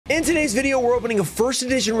In today's video, we're opening a first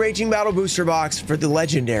edition Raging Battle booster box for the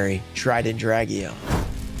legendary Trident Dragio.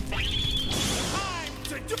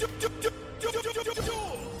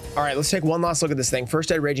 All right, let's take one last look at this thing.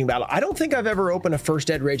 First Ed Raging Battle. I don't think I've ever opened a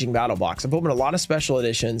First Ed Raging Battle box. I've opened a lot of special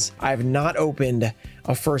editions. I have not opened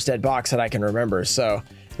a First Ed box that I can remember. So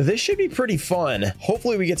this should be pretty fun.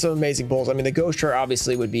 Hopefully we get some amazing pulls. I mean, the Ghost Chart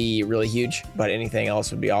obviously would be really huge, but anything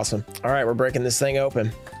else would be awesome. All right, we're breaking this thing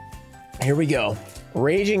open. Here we go.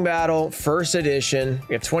 Raging Battle, first edition.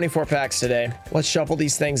 We have 24 packs today. Let's shuffle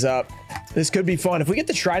these things up. This could be fun. If we get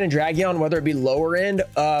the Trident Dragion, whether it be lower end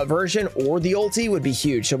version or the ulti, would be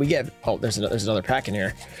huge. So we get, oh, there's another pack in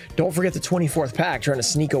here. Don't forget the 24th pack, trying to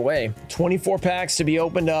sneak away. 24 packs to be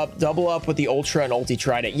opened up, double up with the Ultra and Ulti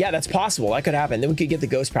Trident. Yeah, that's possible. That could happen. Then we could get the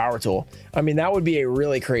Ghost Power Tool. I mean, that would be a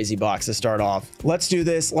really crazy box to start off. Let's do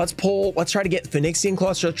this. Let's pull. Let's try to get Phoenixian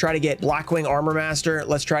Cluster. Let's try to get Blackwing Armor Master.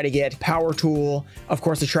 Let's try to get Power Tool. Of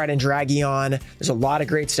course, the Trident Dragion. There's a lot of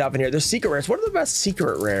great stuff in here. There's secret rares. What are the best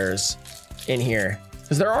secret rares in here?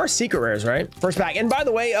 Because there are secret rares, right? First pack. And by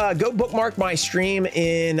the way, go bookmark my stream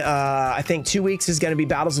in I think 2 weeks is going to be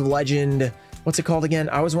Battles of Legend. What's it called again?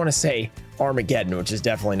 I always want to say Armageddon, which is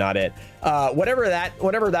definitely not it. Whatever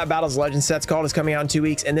that Battles of Legend set's called is coming out in 2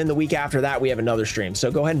 weeks, and then the week after that we have another stream.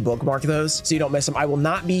 So go ahead and bookmark those so you don't miss them. I will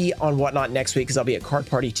not be on Whatnot next week because I'll be at Card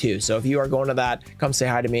Party 2. So if you are going to that, come say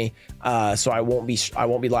hi to me. So I won't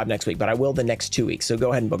be live next week, but I will the next 2 weeks. So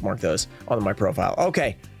go ahead and bookmark those on my profile.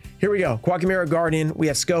 Okay, here we go. Quagmire Guardian. We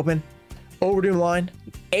have Scopin, Overdoom Line,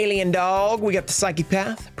 Alien Dog. We got the Psychic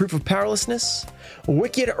Path, Proof of Powerlessness,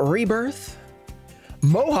 Wicked Rebirth,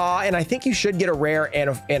 Moha, and I think you should get a rare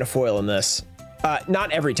and a foil in this.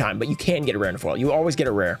 Not every time, but you can get a rare and a foil. You always get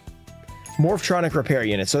a rare. Morphtronic Repair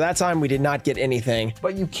Unit. So that time we did not get anything,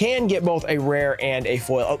 but you can get both a rare and a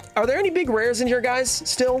foil. Oh, are there any big rares in here, guys,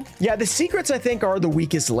 still? Yeah, the secrets, I think, are the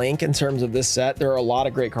weakest link in terms of this set. There are a lot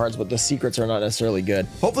of great cards, but the secrets are not necessarily good.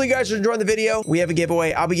 Hopefully you guys are enjoying the video. We have a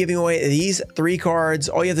giveaway. I'll be giving away these 3 cards.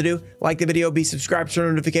 All you have to do, like the video, be subscribed, turn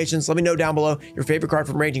on notifications. Let me know down below your favorite card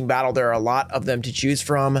from Raging Battle. There are a lot of them to choose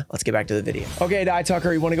from. Let's get back to the video. Okay, Die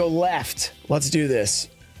Tucker, you want to go left? Let's do this.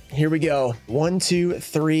 Here we go. 1, 2,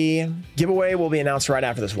 3. Giveaway will be announced right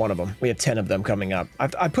after this one of them. We have 10 of them coming up.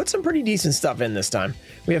 I put some pretty decent stuff in this time.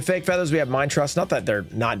 We have Fake Feathers. We have Mind Trust. Not that they're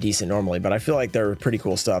not decent normally, but I feel like they're pretty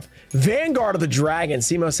cool stuff. Vanguard of the Dragon.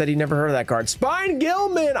 Simo said he never heard of that card. Spine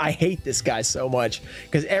Gilman. I hate this guy so much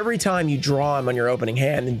because every time you draw him on your opening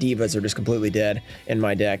hand, then Divas are just completely dead in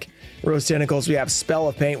my deck. Rose Tentacles. We have Spell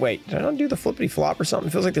of Paint. Wait, did I not do the flippity flop or something?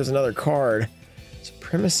 It feels like there's another card.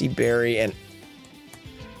 Supremacy Berry and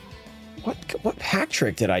what pack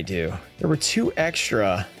trick did I do? There were 2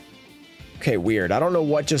 extra. Okay, weird. I don't know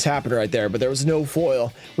what just happened right there, but there was no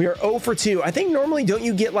foil. We are 0 for 2. I think normally don't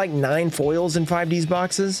you get like 9 foils in 5Ds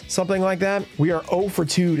boxes? Something like that. We are 0 for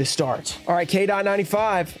 2 to start. All right,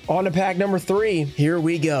 K.95 on to pack number 3. Here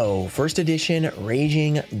we go. First edition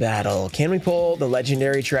Raging Battle. Can we pull the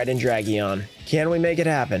legendary Trident Dragion? Can we make it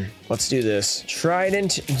happen? Let's do this.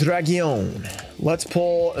 Trident Dragion. Let's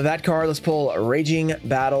pull that card. Let's pull Raging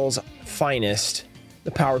Battle's finest,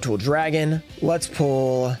 the Power Tool Dragon. Let's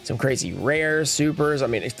pull some crazy rares, supers. I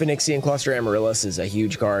mean, Phoenixian Cluster Amaryllis is a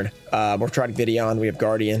huge card. Morphtronic Videon. We have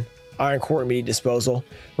Guardian. Iron Core Immediate Disposal.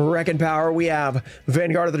 Reckon Power. We have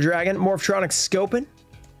Vanguard of the Dragon. Morphtronic Scopin.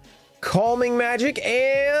 Calming Magic,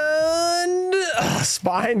 and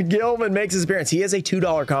Spine Gilman makes his appearance. He is a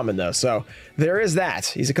 $2 common though, so there is that.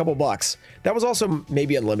 He's a couple bucks. That was also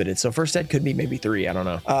maybe unlimited, so first set could be maybe 3, I don't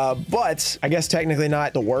know. But I guess technically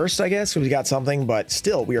not the worst, I guess, because we got something, but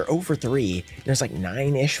still, we are 0 for 3. There's like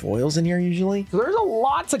 9-ish foils in here usually. So there's a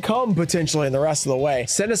lot to come potentially in the rest of the way.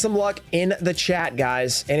 Send us some luck in the chat,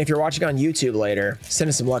 guys. And if you're watching on YouTube later, send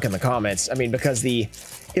us some luck in the comments. I mean, because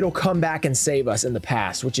it'll come back and save us in the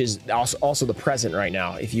past, which is also the present right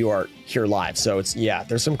now if you are here live. So it's, yeah,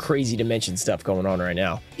 there's some crazy dimension stuff going on right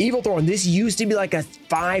now. Evil Thorn, this used to be like a $5,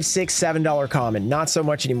 $6, $7 common, not so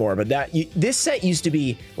much anymore, but this set used to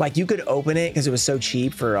be like you could open it because it was so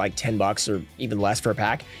cheap for like 10 bucks or even less for a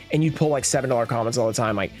pack, and you'd pull like $7 commons all the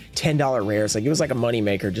time, like $10 rares. Like it was like a money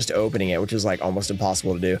maker just opening it, which is like almost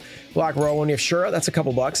impossible to do. Black Roll, when you have Shura, that's a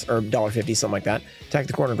couple bucks or $1.50, something like that. Attack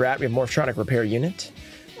the Corner Grat, we have Morphtronic Repair Unit.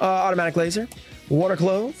 Automatic Laser, Water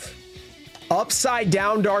Clove, Upside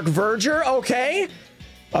Down Dark Verger. Okay,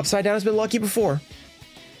 Upside Down has been lucky before.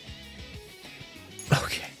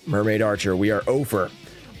 Okay, Mermaid Archer. We are 0 for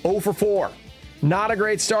 4. Not a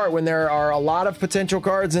great start when there are a lot of potential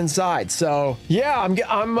cards inside. So yeah,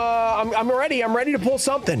 I'm ready. I'm ready to pull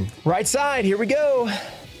something. Right side. Here we go.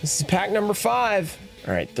 This is pack number 5.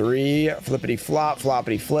 All right, 3 flippity flop,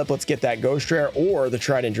 floppity flip. Let's get that ghost rare or the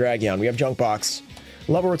Trident Dragon. We have junk box,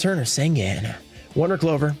 level returner, Sengan, Wonder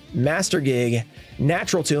Clover, Master Gig,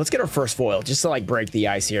 Natural 2. Let's get our first foil just to like break the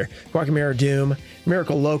ice here. Quackmire Doom,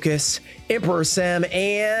 Miracle Locust, Emperor Sem,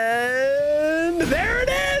 and there it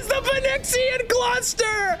is, the Phoenician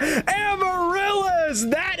Cluster Amaryllis.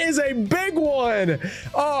 That is a big one.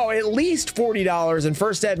 Oh, at least $40, and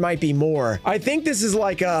first ed might be more. I think this is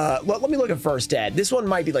like let me look at first ed. This one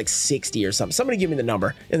might be like 60 or something. Somebody give me the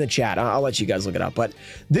number in the chat. I'll let you guys look it up, but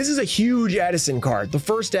this is a huge Edison card. The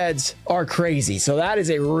first eds are crazy, so that is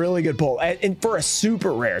a really good pull, and for a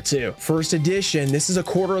super rare too. First edition. This is a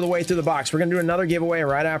quarter of the way through the box. We're gonna do another giveaway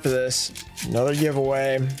right after this. Another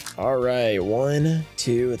giveaway. All right, 1,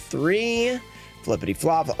 2, 3. Flippity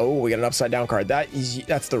flop. Oh, we got an upside down card.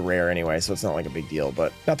 That's the rare anyway, so it's not like a big deal,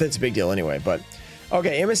 but not that it's a big deal anyway. But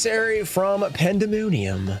okay, Emissary from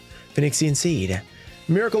Pandemonium, Phoenixian Seed,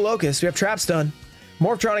 Miracle Locust. We have Trap Stun,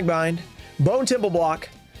 Morphtronic Bind, Bone Temple Block,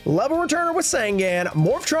 Level Returner with Sangan,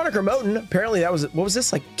 Morphtronic Remoten. Apparently that was, what was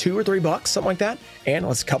this, like $2 or $3, something like that. And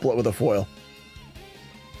let's couple it with a foil.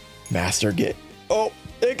 Master Gig. Oh,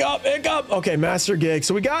 hiccup. Okay, Master Gig.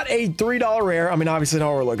 So we got a $3 rare. I mean, obviously not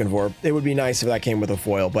what we're looking for. It would be nice if that came with a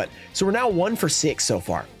foil, but so we're now 1 for 6 so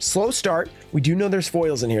far. Slow start. We do know there's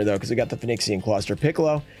foils in here though, because we got the Phoenixian Cluster.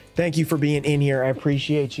 Piccolo, thank you for being in here. I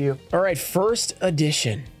appreciate you. All right, first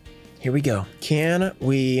edition. Here we go. Can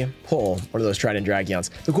we pull one of those Trident Dragons?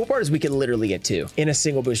 The cool part is we could literally get 2 in a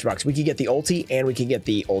single booster box. We could get the ulti and we could get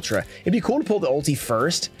the ultra. It'd be cool to pull the ulti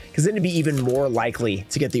first, because then it'd be even more likely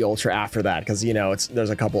to get the ultra after that, because you know there's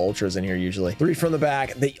a couple ultras in here usually. 3 from the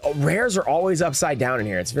back. The rares are always upside down in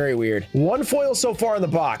here. It's very weird. 1 foil so far in the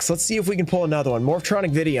box. Let's see if we can pull another one.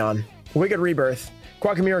 Morphtronic Videon, Wicked Rebirth,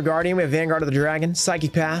 Quackmire Guardian. We have Vanguard of the Dragon,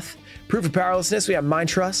 Psychic Path, Proof of Powerlessness. We have Mind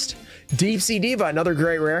Trust, Deep Sea Diva, another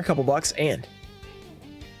great rare, a couple bucks, and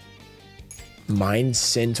Mind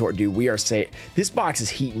Centaur. Dude, we are this box is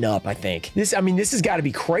heating up. I think this has got to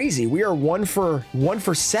be crazy. We are 1 for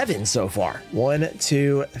 7 so far. 1,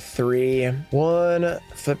 2, 3, 1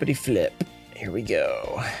 flippity flip. Here we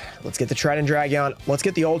go. Let's get the Trident Dragon. Let's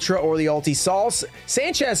get the ultra or the ulti.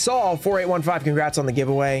 Sanchez Saul 4815. Congrats on the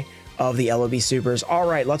giveaway of the LOB supers. All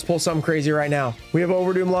right, let's pull something crazy right now. We have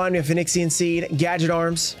Overdoom Line, we have Phoenixian Seed, Gadget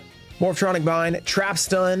Arms, Morphtronic Bind, Trap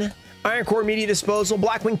Stun, Iron Core Media Disposal,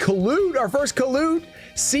 Blackwing Collude, our first Collude,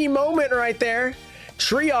 C Moment right there,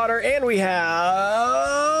 Tree Otter, and we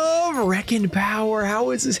have Wrecking Power. How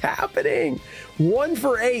is this happening? 1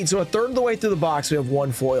 for 8, so a third of the way through the box, we have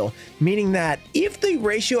 1 foil, meaning that if the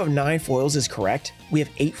ratio of 9 foils is correct, we have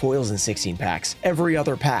 8 foils in 16 packs, every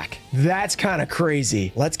other pack. That's kind of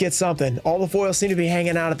crazy. Let's get something. All the foils seem to be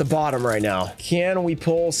hanging out at the bottom right now. Can we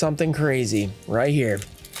pull something crazy right here?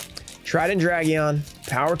 Trident Dragon,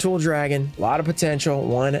 Power Tool Dragon, a lot of potential.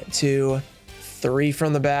 1, 2, 3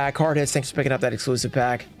 from the back. Hard hits, thanks for picking up that exclusive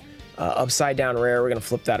pack. Upside down rare, we're gonna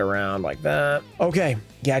flip that around like that. Okay,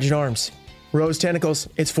 Gadget Arms, Rose Tentacles,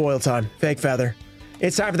 it's foil time. Fake Feather.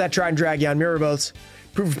 It's time for that Trident Dragon, Mirror Boats,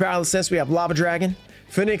 Proof of Powerlessness. We have Lava Dragon,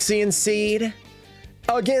 Phoenixian Seed,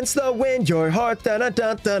 Against the Wind, Your Heart, da da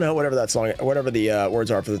da da, whatever that song, whatever the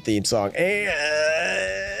words are for the theme song, and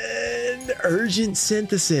Urgent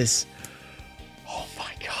Synthesis. Oh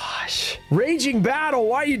my gosh. Raging Battle,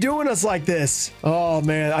 why are you doing us like this? Oh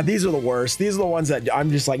man, these are the worst. These are the ones that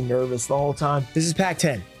I'm just like nervous the whole time. This is pack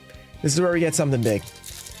 10. This is where we get something big.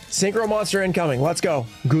 Synchro Monster incoming. Let's go.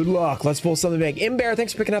 Good luck. Let's pull something big. Imbear,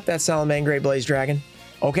 thanks for picking up that Salamangreat Great Blaze Dragon.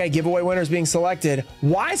 Okay, giveaway winners being selected.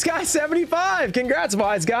 Wise Guy 75. Congrats,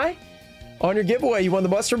 Wise Guy. On your giveaway, you won the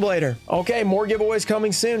Buster Blader. Okay, more giveaways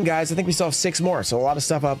coming soon, guys. I think we still have 6 more, so a lot of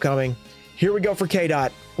stuff upcoming. Here we go for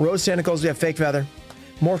K-Dot. Rose Tentacles, we have Fake Feather,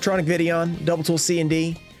 Morphtronic Videon, Double Tool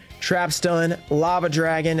C&D, Trap Stun, Lava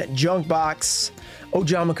Dragon, Junk Box.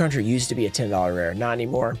 Ojama Country used to be a $10 rare, not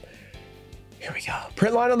anymore. Here we go.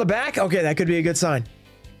 Print line on the back. Okay, that could be a good sign.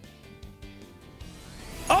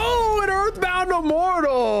 Oh, an Earthbound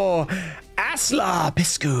Immortal. Asla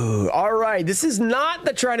Piscu. All right, this is not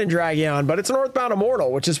the Trident Dragon, but it's an Earthbound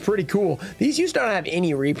Immortal, which is pretty cool. These used to not have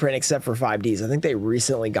any reprint except for 5Ds. I think they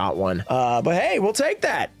recently got one. But hey, we'll take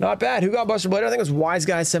that. Not bad. Who got Buster Blader? I think it was Wise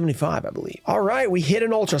Guy 75, I believe. All right, we hit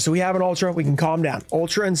an Ultra. So we have an Ultra. We can calm down.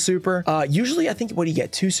 Ultra and Super. Usually, I think, what do you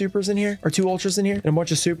get? 2 Supers in here? Or 2 Ultras in here? And a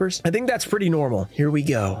bunch of Supers? I think that's pretty normal. Here we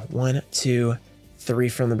go. 1, 2, 3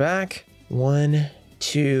 from the back. 1,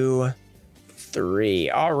 2, 3.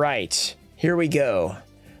 All right. Here we go.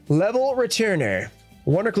 Level Returner,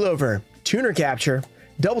 Wonder Clover, Tuner Capture,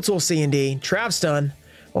 Double Tool C&D, Trap Stun,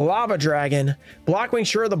 Lava Dragon, Blackwing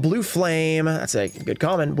Sure, the Blue Flame, that's a good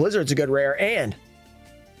common, Blizzard's a good rare, and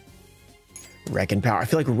Wrecking Power. I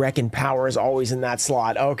feel like Wrecking Power is always in that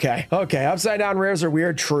slot. Okay. Okay. Upside down rares are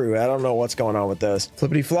weird. True. I don't know what's going on with those.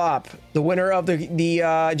 Flippity flop. The winner of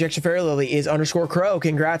the Injection Fairy Lily is _ Crow.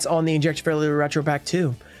 Congrats on the Injection Fairy Lily Retro Pack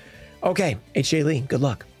 2. Okay. HJ Lee. Good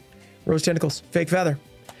luck. Rose Tentacles. Fake Feather.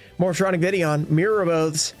 Morphtronic Videon. Mirror of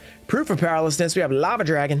Oaths. Proof of Powerlessness. We have Lava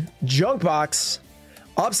Dragon. Junk Box.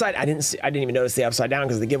 Upside. I didn't even notice the upside down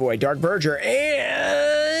because of the giveaway. Dark Verger.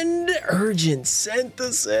 And Urgent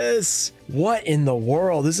Synthesis. What in the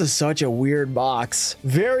world? This is such a weird box.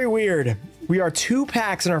 Very weird. We are 2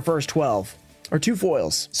 packs in our first 12. Or 2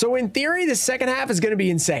 foils. So in theory, the second half is going to be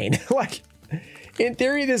insane. Like, in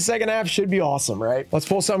theory, this second half should be awesome, right? Let's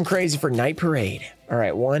pull something crazy for Night Parade. All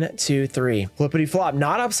right, 1, 2, 3. Flippity flop.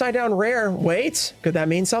 Not upside down rare. Wait, could that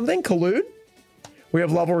mean something? Collude. We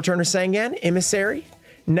have Level Returner Sangan, Emissary,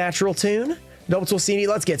 Natural Tune, Double Tool CD.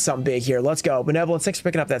 Let's get something big here. Let's go. Benevolent 6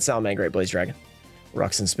 picking up that Salaman Great Blaze Dragon.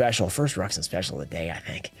 Ruxin Special. First Ruxin Special of the day, I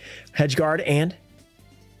think. Hedgeguard and...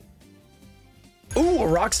 Ooh, a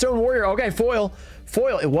Rockstone Warrior. Okay, foil.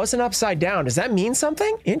 Foil. It wasn't upside down. Does that mean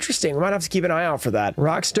something? Interesting. We might have to keep an eye out for that.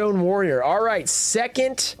 Rockstone Warrior. All right,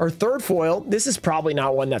 second or third foil. This is probably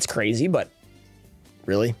not one that's crazy, but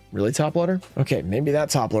really? Really top loader? Okay, maybe that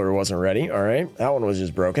top loader wasn't ready. All right, that one was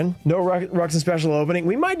just broken. No Ruxin Special opening.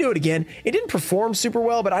 We might do it again. It didn't perform super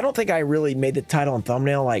well, but I don't think I really made the title and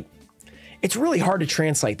thumbnail like... It's really hard to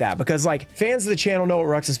translate that because like fans of the channel know what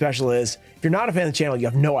Ruxin Special is. If you're not a fan of the channel, you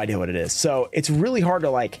have no idea what it is. So it's really hard to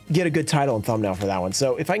like get a good title and thumbnail for that one.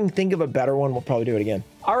 So if I can think of a better one, we'll probably do it again.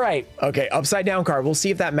 All right. Okay. Upside down card. We'll see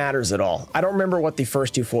if that matters at all. I don't remember what the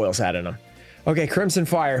first 2 foils had in them. Okay. Crimson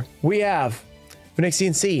Fire. We have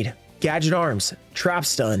Phoenixian Seed, Gadget Arms, Trap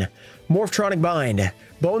Stun, Morphtronic Bind,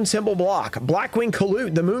 Bone Temple Block, Blackwing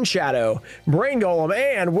Colute, the Moon Shadow, Brain Golem,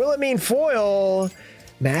 and will it mean foil?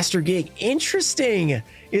 Master Gig. Interesting.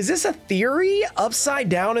 Is this a theory? Upside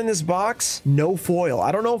down in this box? No foil.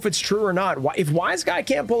 I don't know if it's true or not. If Wise Guy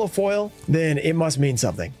can't pull a foil, then it must mean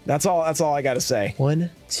something. That's all I got to say. 1,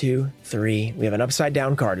 2, 3. We have an upside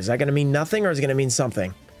down card. Is that going to mean nothing or is it going to mean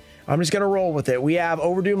something? I'm just going to roll with it. We have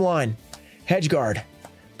Overdoom Line, Hedgeguard,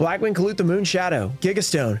 Blackwing Colute, the Moon Shadow,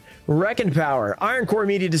 Gigastone, Wrecking Power, Iron Core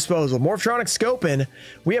Immediate Disposal, Morphtronic Scopin.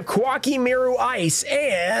 We have Quacky Miru Ice,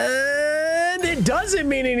 and it doesn't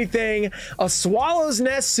mean anything. A Swallow's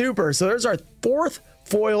Nest Super. So there's our 4th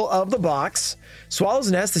foil of the box. Swallow's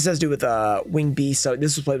Nest, this has to do with Winged Beast. So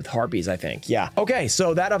this was played with Harpies, I think. Yeah. Okay,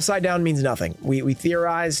 so that upside down means nothing. We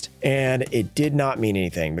theorized, and it did not mean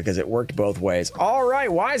anything because it worked both ways. All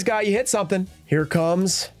right, Wise Guy, you hit something. Here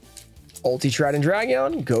comes Ulti Trident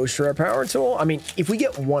Dragon, Ghost Rare Power Tool. I mean, if we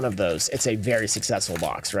get one of those, it's a very successful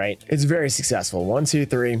box, right? It's very successful. 1, 2,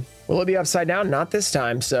 3. Will it be upside down? Not this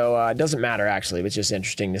time, so it doesn't matter, actually. It's just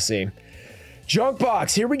interesting to see. Junk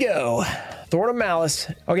Box, here we go. Thorn of Malice.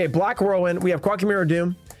 Okay, Black Whirlwind. We have Quackmiro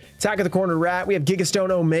Doom, Attack of the Cornered Rat. We have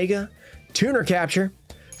Gigastone Omega, Tuner Capture,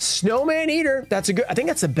 Snowman Eater. That's a good... I think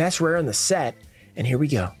that's the best rare in the set. And here we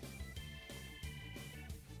go.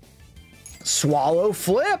 Swallow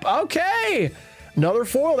Flip. Okay. Another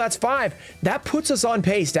foil. That's 5. That puts us on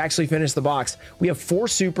pace to actually finish the box. We have 4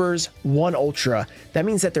 supers, 1 ultra. That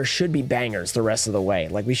means that there should be bangers the rest of the way.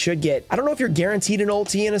 Like we should get, I don't know if you're guaranteed an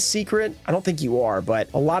ulti in a secret. I don't think you are, but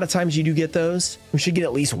a lot of times you do get those. We should get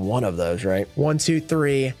at least one of those, right? 1, 2,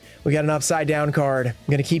 3. We got an upside down card. I'm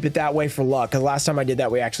going to keep it that way for luck because last time I did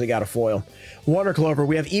that, we actually got a foil. Wonder Clover.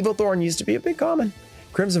 We have Evil Thorn, used to be a big common.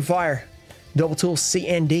 Crimson Fire. Double Tool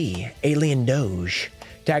C&D, Alien Doge,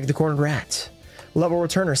 Tag the Cornered Rat, Level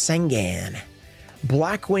Returner Sangan,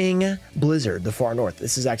 Blackwing Blizzard, the Far North.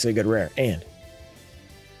 This is actually a good rare. And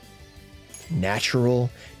Natural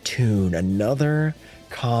Tune, another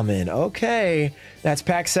common. Okay, that's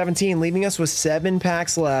pack 17, leaving us with 7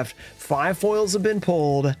 packs left. 5 foils have been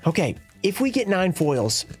pulled. Okay, if we get 9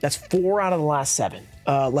 foils, that's 4 out of the last 7.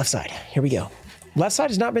 Left side, here we go. Left side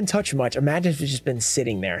has not been touched much. Imagine if it's just been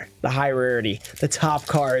sitting there. The high rarity, the top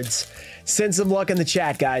cards. Send some luck in the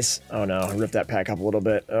chat, guys. Oh no, I ripped that pack up a little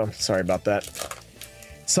bit. Oh, sorry about that.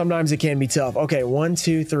 Sometimes it can be tough. Okay, 1,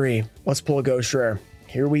 2, 3. Let's pull a Ghost Rare.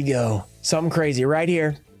 Here we go. Something crazy right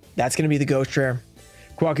here. That's gonna be the Ghost Rare.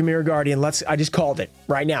 Quackmiro Guardian. I just called it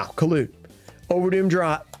right now. Colute.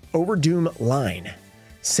 Overdoom Line.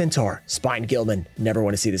 Centaur, Spine Gilman. Never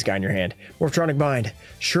want to see this guy in your hand. Morphtronic Bind.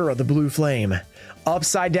 Shura, the Blue Flame.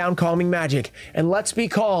 Upside down calming magic. And let's be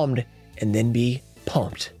calmed and then be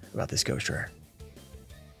pumped about this Ghost Rare.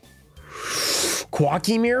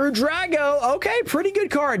 Quackimiru Drago. Okay, pretty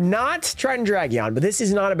good card. Not Trident Dragon, but this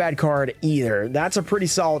is not a bad card either. That's a pretty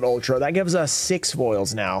solid ultra. That gives us 6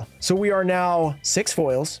 foils now. So we are now 6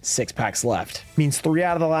 foils, 6 packs left. Means 3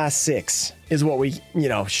 out of the last 6 is what we,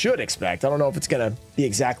 should expect. I don't know if it's going to be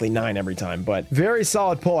exactly 9 every time, but very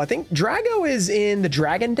solid pull. I think Drago is in the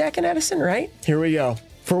Dragon deck in Edison, right? Here we go.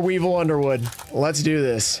 For Weevil Underwood. Let's do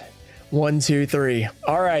this. 1, 2, 3.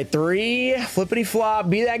 All right, 3. Flippity flop.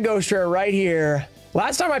 Be that Ghost Rare right here.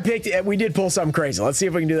 Last time I picked it, we did pull something crazy. Let's see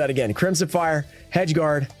if we can do that again. Crimson Fire,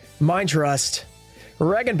 Hedgeguard, Mind Trust,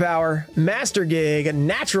 Regan Power, Master Gig,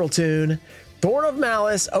 Natural Tune, Thorn of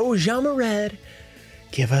Malice, Ojama Red.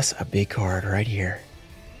 Give us a big card right here.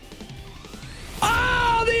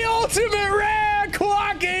 Oh, the ultimate rare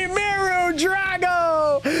Quackimiru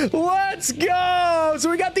Drago. Let's go. So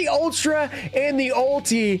we got the ultra and the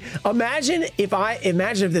ulti. Imagine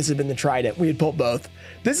if this had been the Trident, we had pulled both.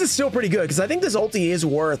 This is still pretty good because I think this ulti is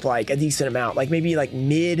worth like a decent amount, like maybe like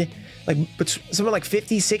mid, like something like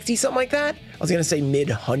 50, 60, something like that. I was gonna say mid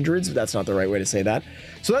hundreds, but that's not the right way to say that.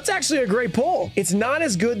 So that's actually a great pull. It's not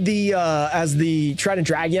as good as the Trident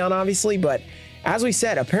Dragon, obviously, but as we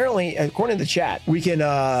said, apparently, according to the chat, we can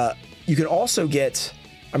you could also get,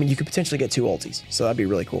 you could potentially get 2 ultis, so that'd be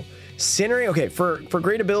really cool. Centering, okay, for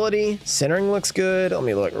great ability, centering looks good. Let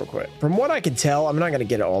me look real quick. From what I can tell, I'm not going to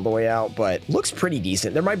get it all the way out, but looks pretty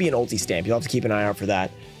decent. There might be an ulti stamp. You'll have to keep an eye out for that.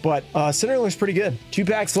 But centering looks pretty good. 2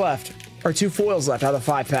 packs left, or 2 foils left out of the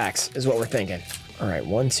 5 packs is what we're thinking. All right,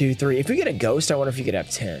 1, 2, 3. If we get a ghost, I wonder if you could have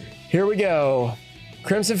 10. Here we go.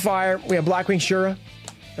 Crimson Fire. We have Blackwing Shura.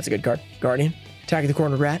 That's a good card. Guardian. Attack of the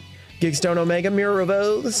Cornered Rat. Gigstone Omega. Mirror of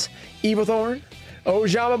Oaths. Evil Thorn.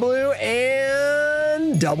 Ojama Blue.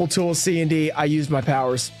 And Double Tool C&D. I used my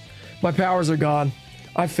powers. My powers are gone.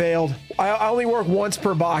 I failed. I only work once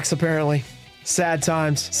per box, apparently. Sad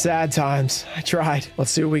times. Sad times. I tried.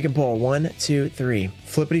 Let's see what we can pull. 1, 2, 3.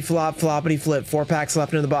 Flippity flop, floppity flip. 4 packs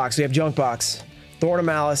left in the box. We have Junk Box. Thorn of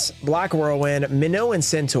Malice. Black Whirlwind. Minoan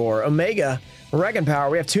Centaur. Omega. Regan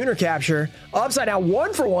Power. We have Tuner Capture. Upside Down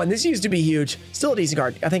 1 for 1. This used to be huge. Still a decent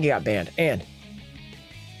card. I think it got banned. And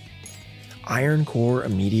Iron Core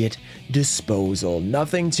Immediate Disposal.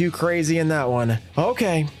 Nothing too crazy in that one.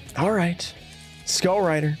 Okay. All right. Skull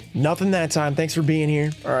Rider. Nothing that time. Thanks for being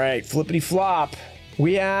here. All right. Flippity flop.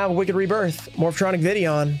 We have Wicked Rebirth. Morphtronic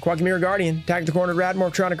Videon. Quackimiru Guardian. Attack the Cornered Rat.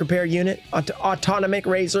 Morphtronic Repair Unit. Autonomic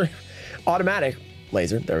Razor. Automatic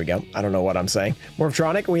Laser. There we go. I don't know what I'm saying.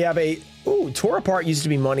 Morphtronic. We have a... Ooh, Tore Apart used to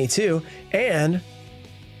be money too. And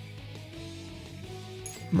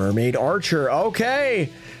Mermaid Archer. Okay.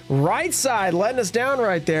 Right side letting us down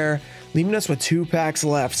right there, leaving us with 2 packs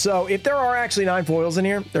left. So if there are actually 9 foils in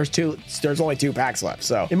here, there's only 2 packs left.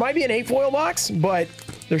 So it might be an 8 foil box, but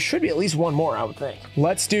there should be at least 1 more, I would think.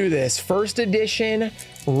 Let's do this. First edition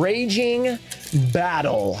Raging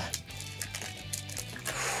Battle.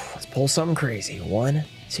 Let's pull something crazy. 1,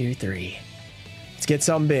 2, 3. Let's get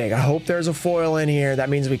something big. I hope there's a foil in here. That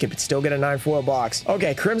means we could still get a 9 foil box.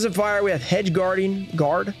 Okay, Crimson Fire. We have Hedge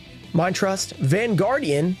Guard, Mind Trust,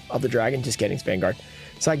 Vanguardian of the Dragon. Just kidding, it's Vanguard.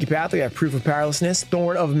 Psychopath. We have Proof of Powerlessness.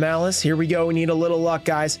 Thorn of Malice. Here we go. We need a little luck,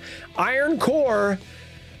 guys. Iron Core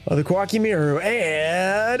of the Quackimiru.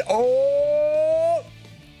 And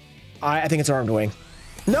I think it's Armed Wing.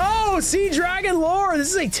 No, Sea Dragon Lore.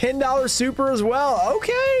 This is a $10 super as well.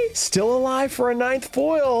 Okay, still alive for a 9th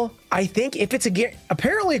foil. I think if it's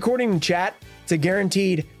apparently according to chat, it's a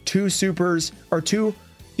guaranteed 2 supers or 2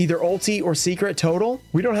 either ulti or secret total.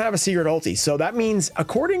 We don't have a secret ulti, so that means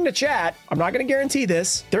according to chat, I'm not going to guarantee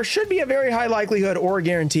this, there should be a very high likelihood or a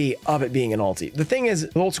guarantee of it being an ulti. The thing is,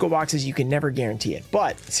 with old school boxes, you can never guarantee it,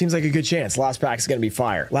 but it seems like a good chance. Last pack is going to be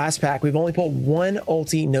fire. Last pack, we've only pulled 1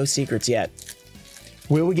 ulti, no secrets yet.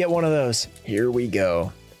 Will we get one of those? Here we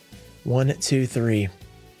go. 1, 2, 3.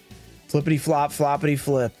 Flippity flop, floppity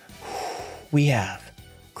flip. We have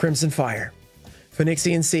Crimson Fire,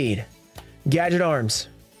 Phoenixian Seed, Gadget Arms,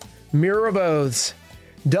 Mirror of Oaths,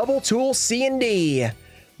 Double Tool C&D,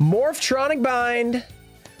 Morphtronic Bind,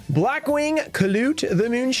 Blackwing Kalute the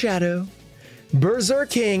Moon Shadow, Berserk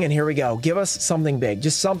King, and here we go. Give us something big,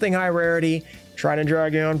 just something high rarity. Trident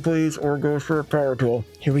Dragon, please, or go for a Power Tool.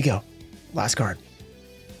 Here we go. Last card.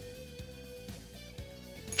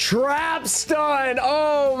 Trap Stun.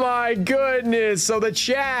 Oh my goodness. So the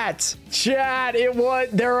chat,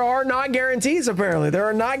 there are not guarantees apparently. There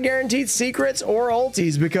are not guaranteed secrets or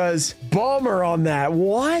ultis because bummer on that.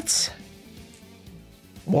 What?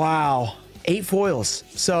 Wow. 8 foils.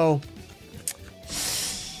 So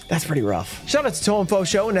that's pretty rough. Shout out to Toll Info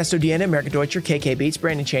Show, Ernesto Diana, American Deutscher, KK Beats,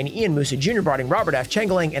 Brandon Chaney, Ian Musa, Junior Barding, Robert F.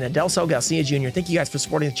 Chengeling, and Adelso Garcia Jr. Thank you guys for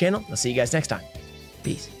supporting the channel. I'll see you guys next time.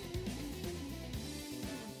 Peace.